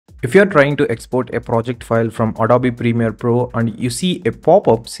If you're trying to export a project file from Adobe Premiere Pro and you see a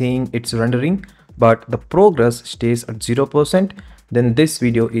pop-up saying it's rendering, but the progress stays at 0%, then this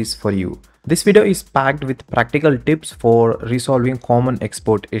video is for you. This video is packed with practical tips for resolving common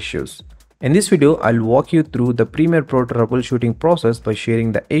export issues. In this video, I'll walk you through the Premiere Pro troubleshooting process by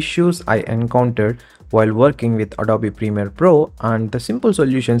sharing the issues I encountered while working with Adobe Premiere Pro and the simple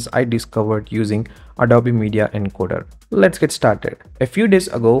solutions I discovered using Adobe Media Encoder. Let's get started. A few days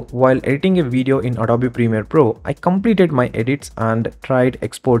ago, while editing a video in Adobe Premiere Pro, I completed my edits and tried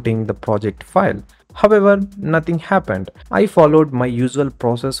exporting the project file. However, nothing happened. I followed my usual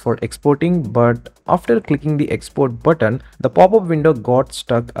process for exporting, but after clicking the export button, the pop-up window got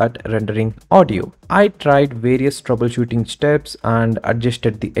stuck at rendering audio. I tried various troubleshooting steps and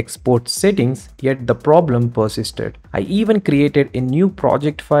adjusted the export settings, yet the problem persisted. I even created a new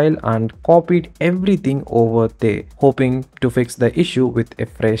project file and copied everything over there, hoping to fix the issue with a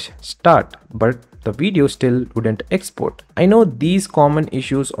fresh start, but the video still wouldn't export. I know these common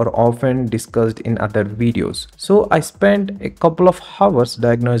issues are often discussed in other videos, so I spent a couple of hours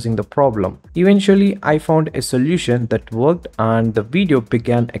diagnosing the problem. Eventually, I found a solution that worked and the video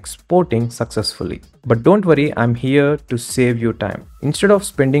began exporting successfully. But don't worry, I'm here to save you time. Instead of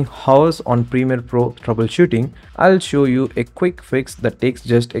spending hours on Premiere Pro troubleshooting, I'll show you a quick fix that takes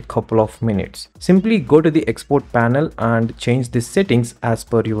just a couple of minutes. Simply go to the export panel and change the settings as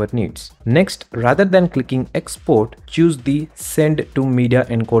per your needs. Next, rather than clicking export, choose the send to media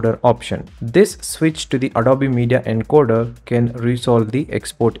encoder option. This switch to the Adobe Media Encoder can resolve the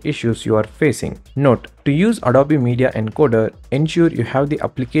export issues you are facing. Note, to use Adobe Media Encoder, ensure you have the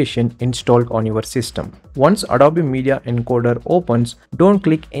application installed on your system. Once Adobe Media Encoder opens, don't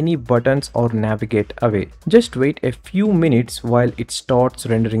click any buttons or navigate away. Just wait a few minutes while it starts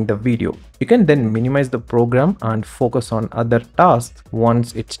rendering the video. You can then minimize the program and focus on other tasks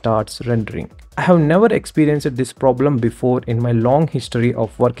once it starts rendering. I have never experienced this problem before in my long history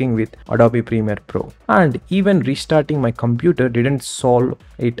of working with Adobe Premiere Pro, and even restarting my computer didn't solve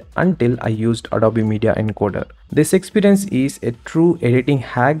it until I used Adobe Media Encoder. This experience is a true editing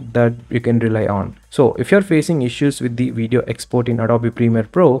hack that you can rely on. So if you're facing issues with the video export in Adobe Premiere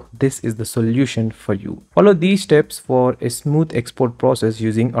Pro, this is the solution for you. Follow these steps for a smooth export process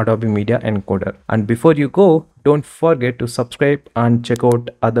using Adobe Media Encoder. And before you go, don't forget to subscribe and check out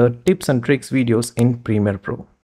other tips and tricks videos in Premiere Pro.